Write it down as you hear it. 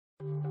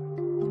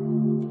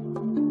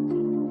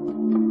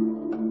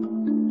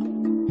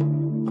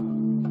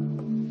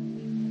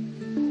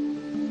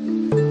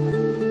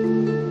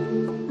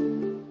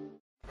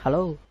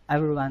Hello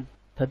everyone,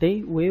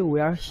 today we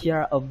will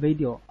share a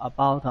video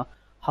about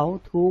how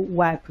to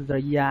wipe the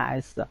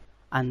EIS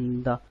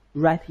and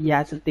write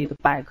EIS data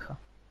back.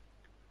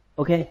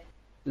 Okay,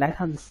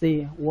 let us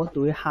see what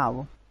do we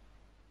have.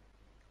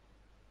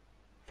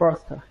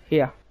 First,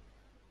 here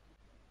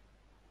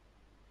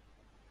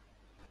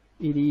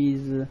it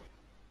is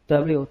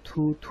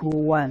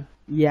W221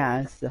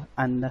 EIS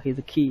and his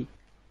key.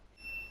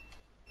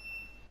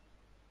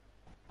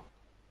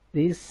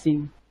 This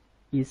sim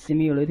is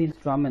simulated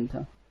instrument,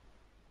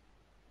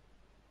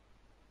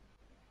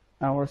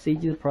 our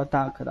CGDI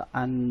product,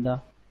 and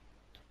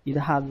it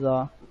has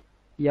a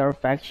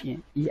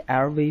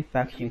ELV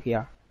function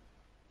here.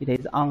 It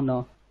is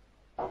on.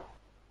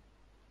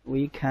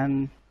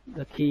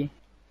 The key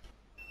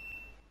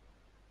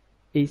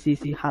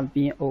ACC has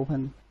been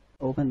opened,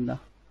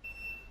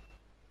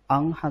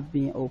 on has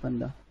been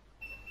opened,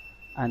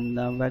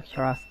 and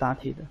vector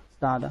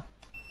start.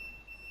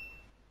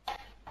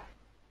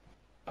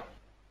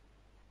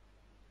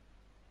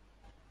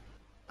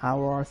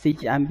 Our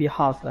CGDI MB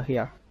host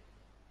here.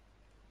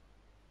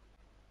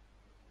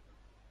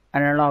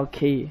 Analog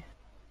key,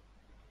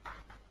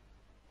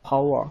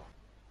 power,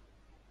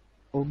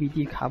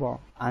 OBD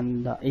cable,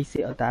 and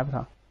AC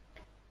adapter.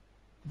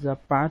 The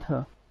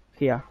button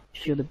here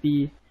should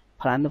be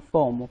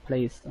platform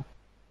placed.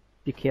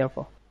 Be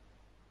careful.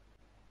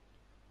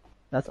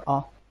 That's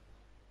all.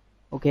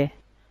 Okay,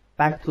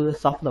 back to the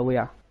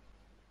software.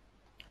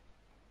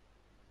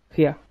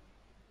 Here,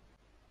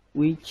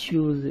 we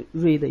choose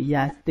read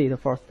EIS data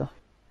first.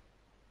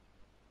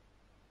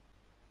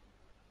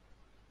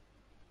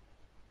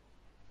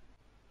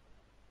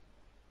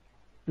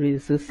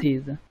 Read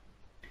succeeds.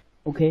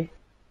 Okay,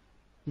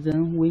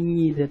 then we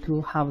need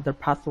to have the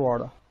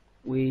password.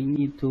 We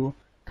need to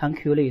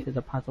calculate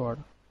the password.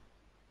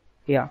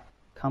 Here,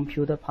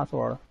 computer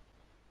password.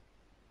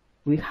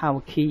 We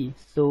have key,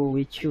 so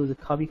we choose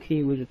copy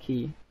key with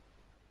key.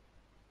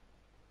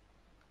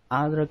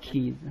 Other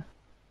keys.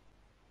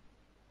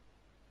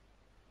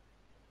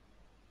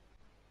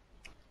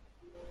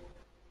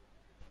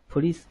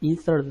 Please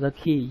insert the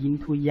key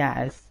into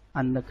EIS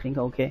and click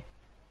OK.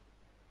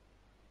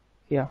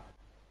 Here,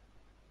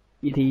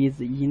 it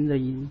is in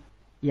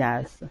the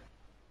EIS.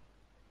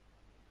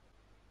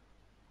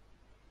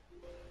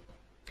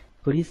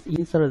 Please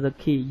insert the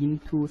key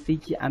into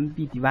CGDI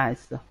MB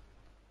device.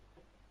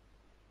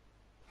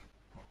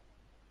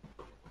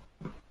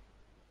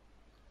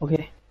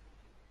 Okay,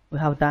 we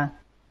have done.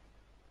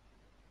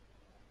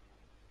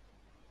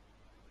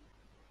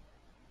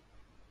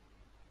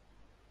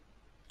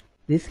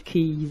 This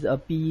key is a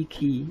BE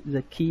key.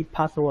 The key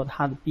password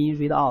has been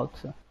read out.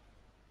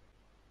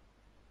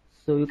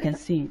 So you can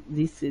see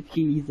this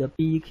key is a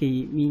BE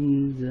key,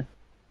 means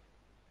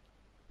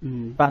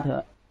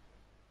but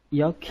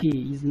your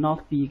key is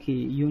not BE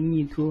key. You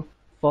need to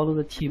follow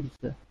the tips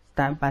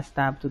step by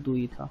step to do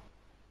it.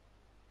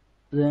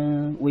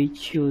 Then we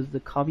choose the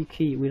copy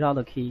key without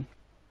the key.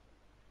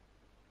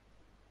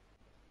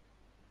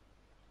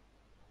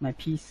 My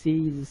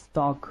PC is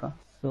stock,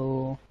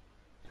 so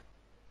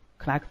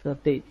collect the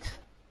date.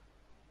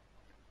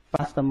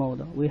 Fast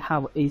mode, we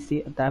have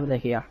AC adapter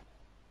here.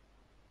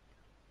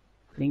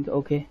 Click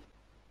OK.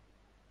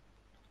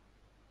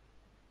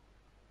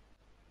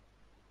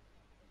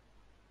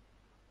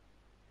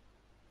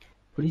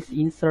 Please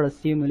insert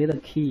simulator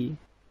key.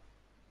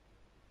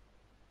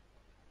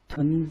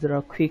 Turn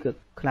the quick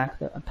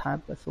collect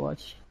type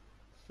switch.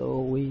 So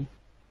we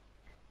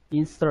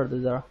insert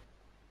the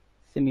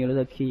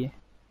simulator key,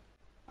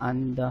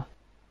 and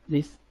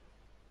this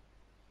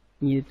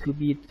need to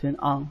be turned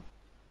on.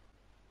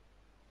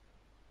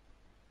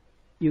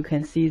 You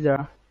can see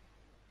the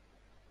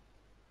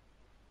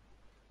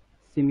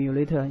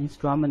simulator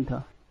instrument.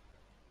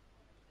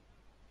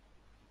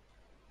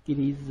 It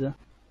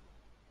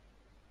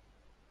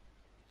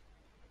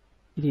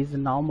is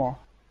normal.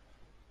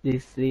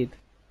 This is it.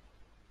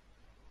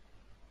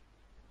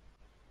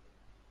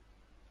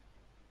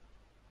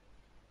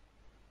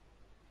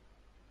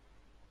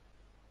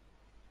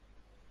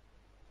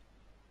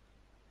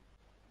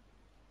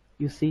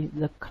 You see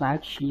the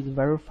collection is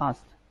very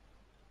fast.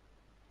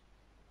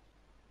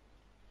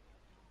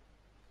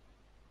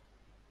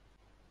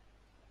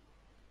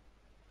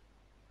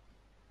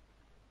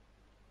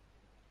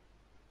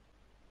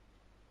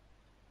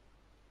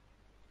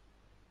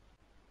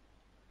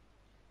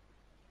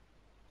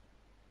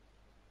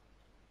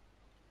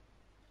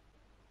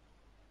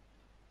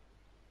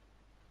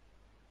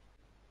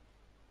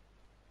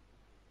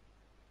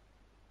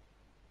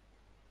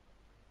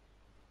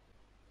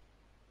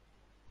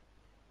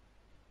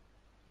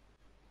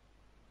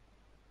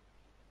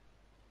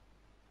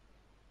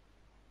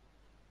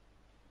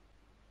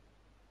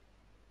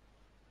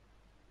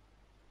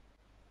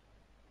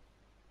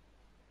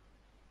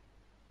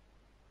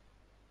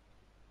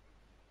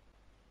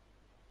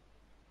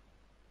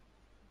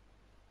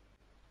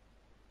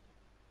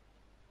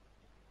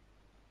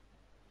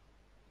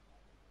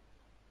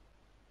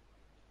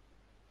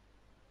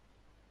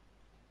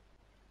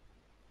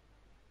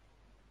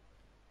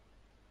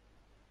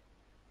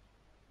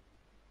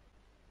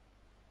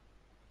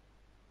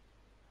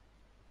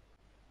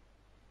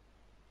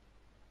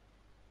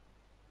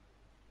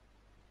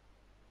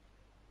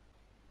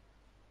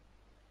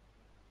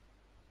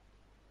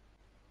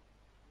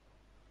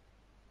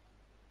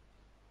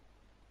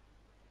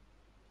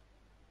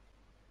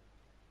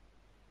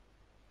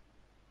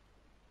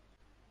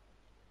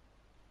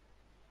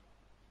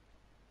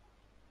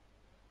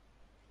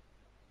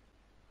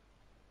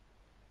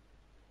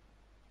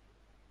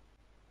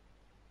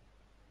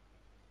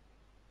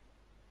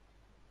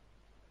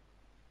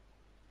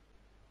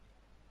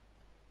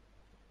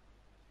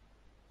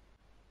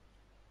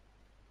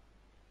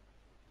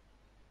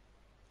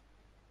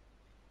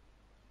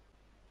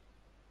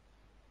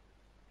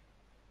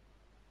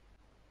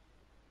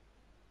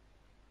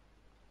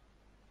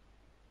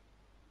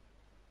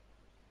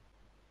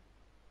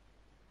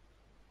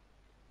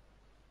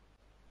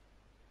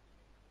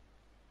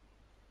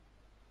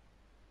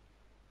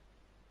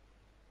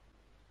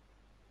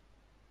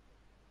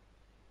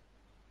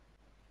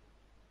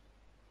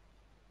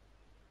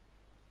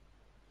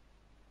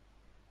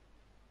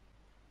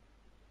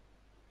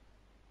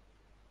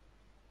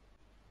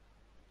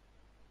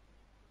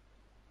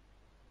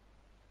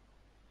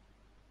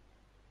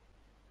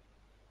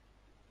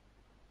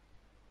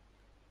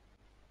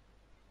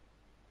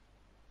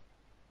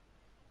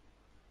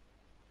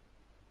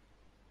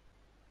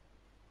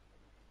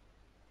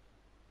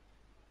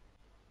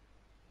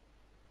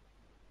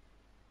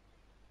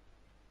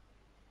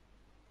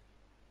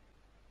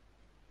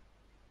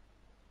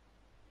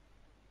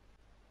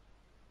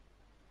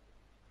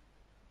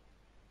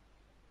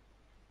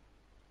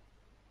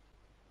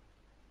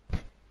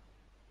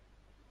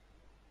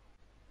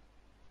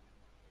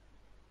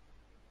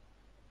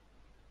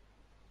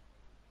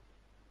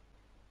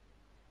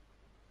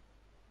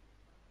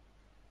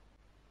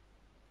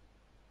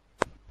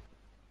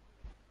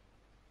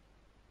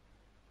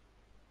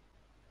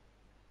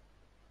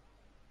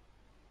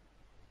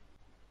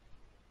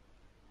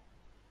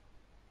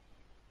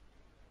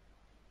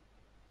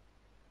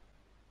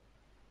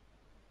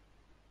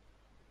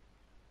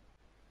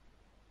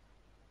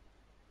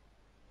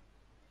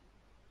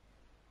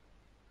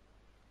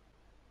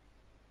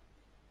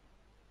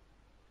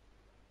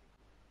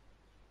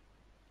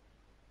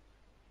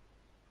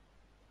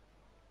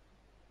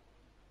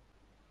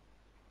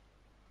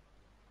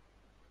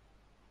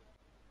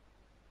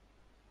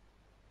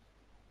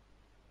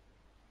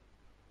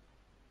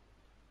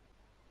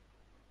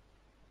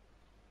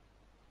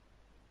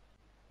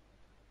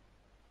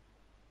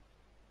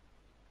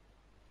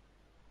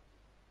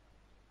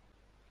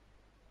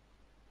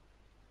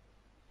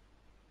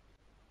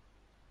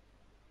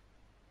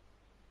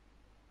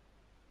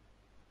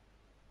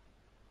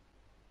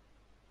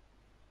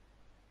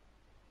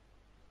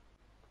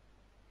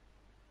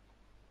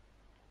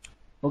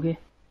 Okay,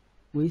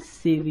 we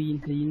save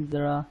it in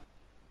the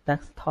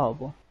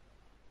desktop.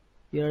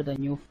 Here the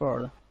new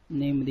folder,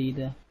 named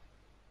it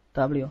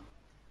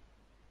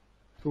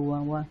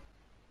W211.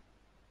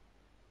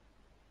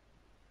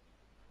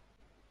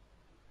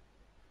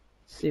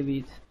 Save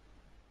it.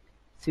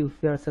 Save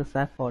file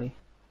successfully.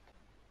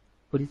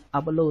 Please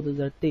upload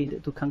the data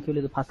to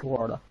calculate the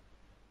password.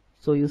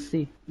 So you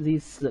see,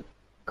 this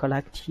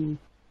collecting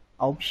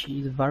option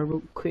is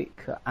very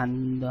quick,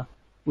 and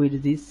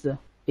with this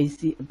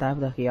AC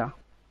adapter here,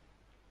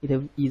 it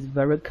is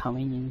very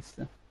convenient.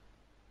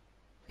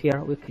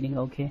 Here we click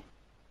OK.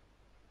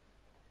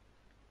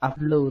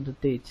 Upload the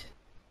date.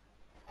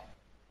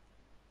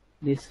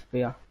 This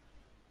file.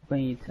 Open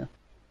it.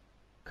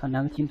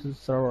 Connecting to the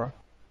server.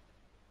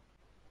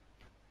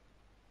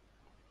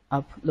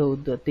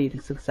 Upload the data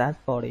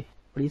successfully.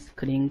 Please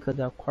click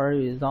the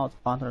query results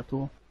button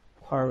to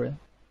query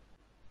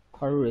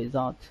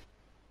result.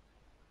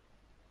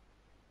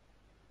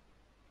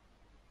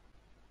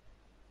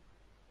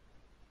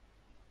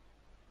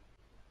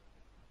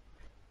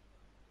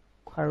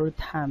 Query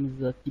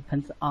times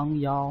depends on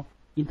your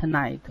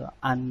internet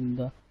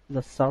and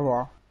the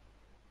server.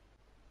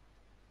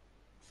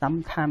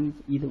 Sometimes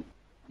it's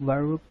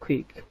very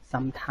quick,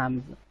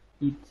 sometimes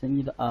it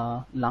needs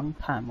a long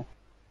time.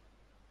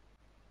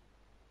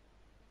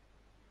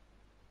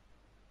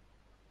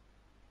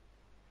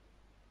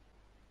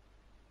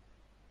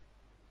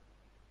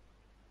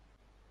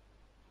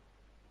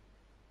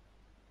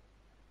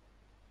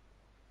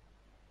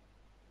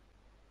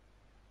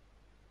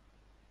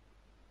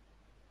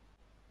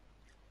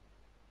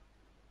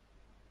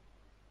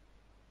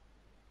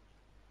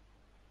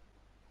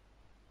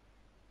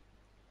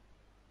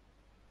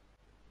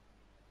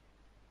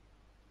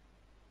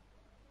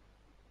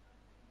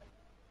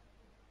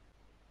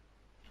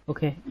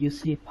 Okay, you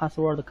see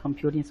password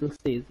computing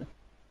success.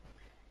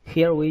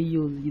 Here we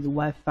use is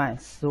Wi-Fi,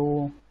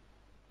 so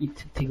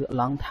it takes a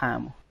long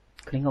time.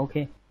 Click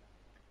OK.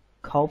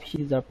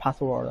 Copy the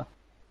password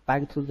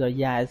back to the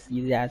EIS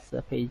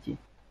page.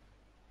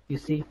 You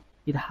see,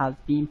 it has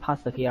been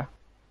passed here.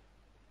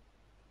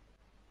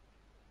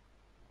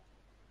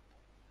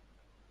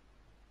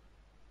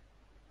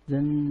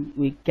 Then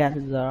we get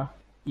the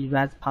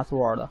EIS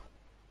password.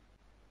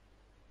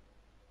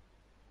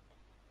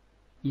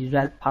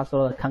 EIS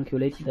password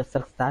calculated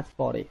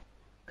successfully.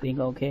 Click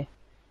OK.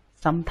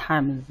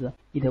 Sometimes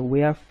it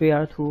will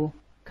fail to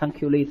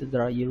calculate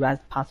the EIS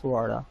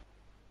password.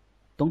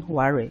 Don't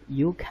worry,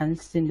 you can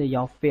send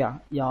your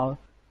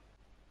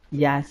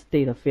EIS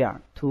data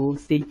file to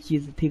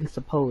CGDI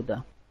support.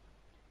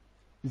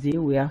 They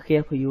will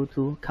help you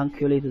to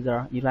calculate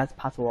the EIS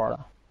password.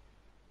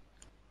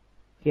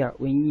 Here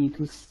we need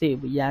to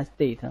save EIS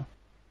data.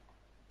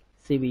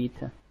 Save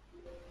it.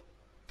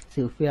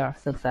 Save file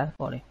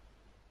successfully.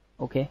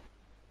 Okay.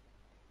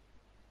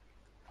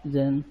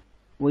 Then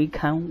we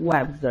can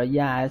wipe the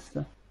EIS.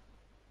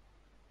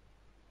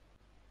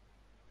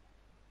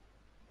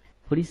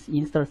 Please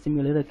insert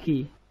simulator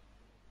key.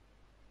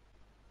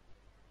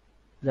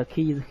 The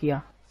key is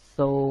here,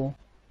 so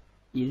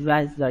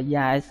erase the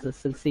EIS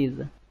success.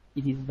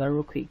 It is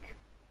very quick.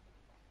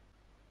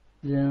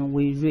 Then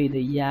we read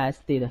the EIS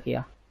data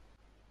here.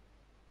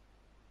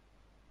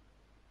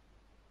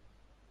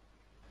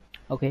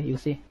 Okay, you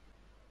see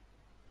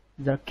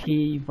the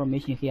key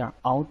information here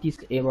all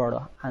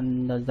disabled,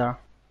 and the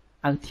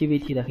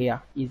activity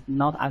here is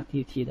not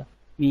activated,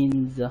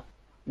 means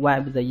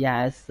wipe the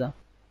EIS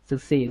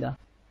succeed.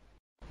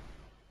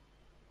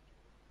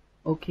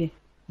 Okay,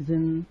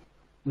 then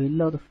we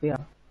load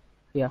file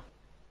here.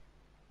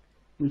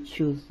 We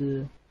choose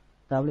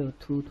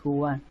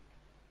W221.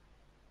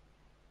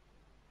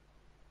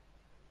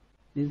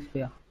 This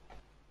file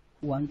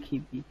 1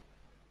 KB.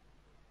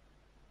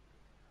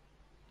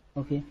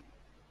 Okay,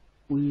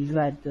 we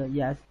write the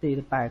EIS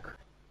data back.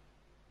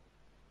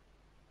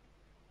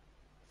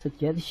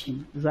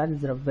 Suggestion: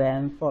 write the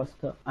VN first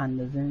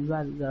and then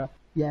write the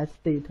EIS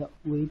data.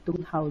 We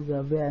don't have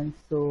the VN,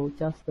 so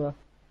just read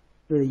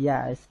the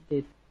EIS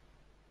data.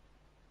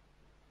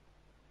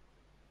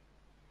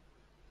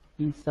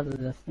 Insert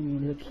the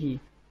simulator key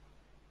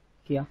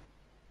here.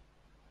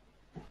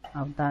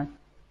 I'm done.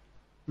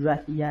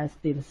 Write EIS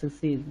data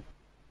success.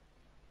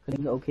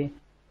 Click OK.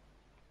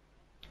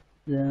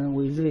 Then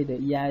we read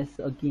the EIS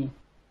again.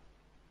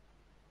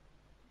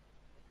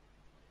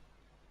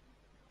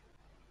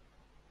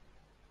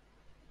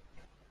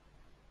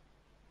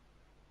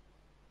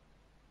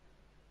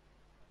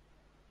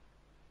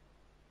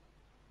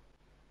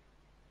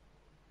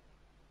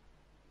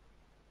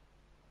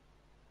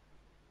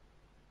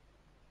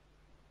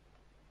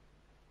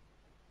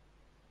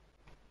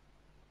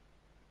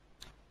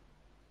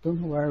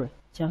 Don't worry,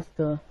 just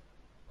turn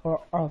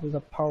off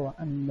the power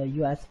and the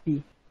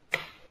USB.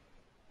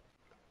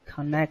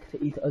 Connect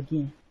it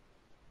again.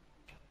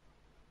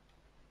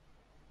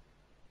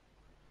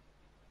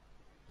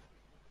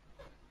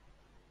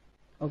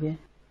 Okay.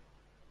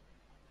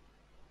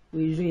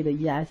 We read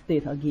the EIS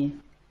data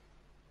again.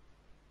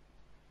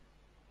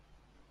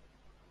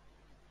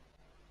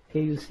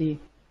 Here you see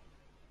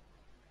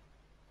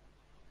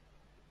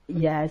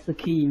EIS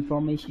key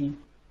information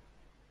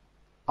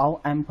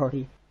all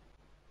empty,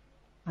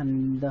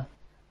 and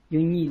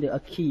you need a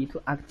key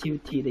to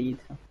activate it.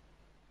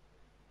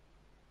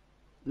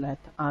 Let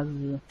us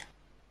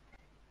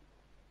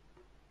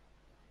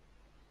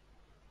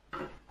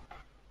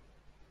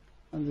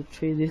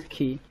try this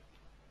key.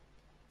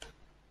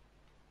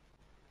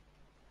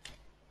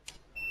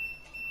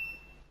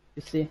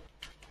 You see?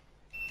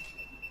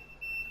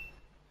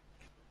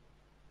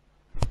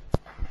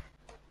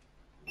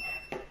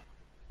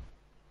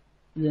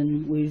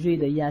 Then we read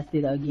the EIS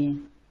data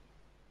again.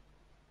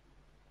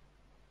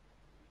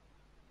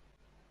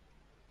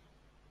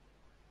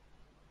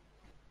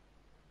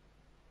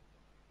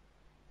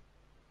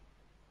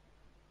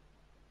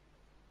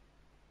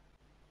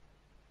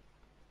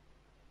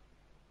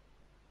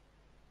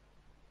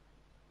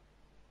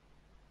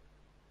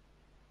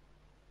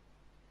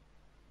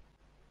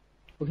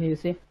 Okay, you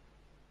see?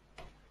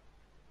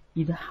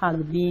 It has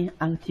been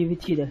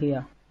activated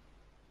here,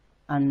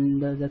 and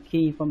the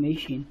key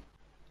information,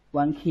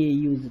 one key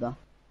used.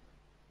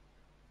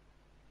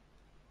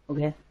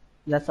 Okay,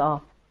 that's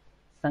all.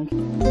 Thank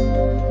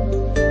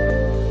you.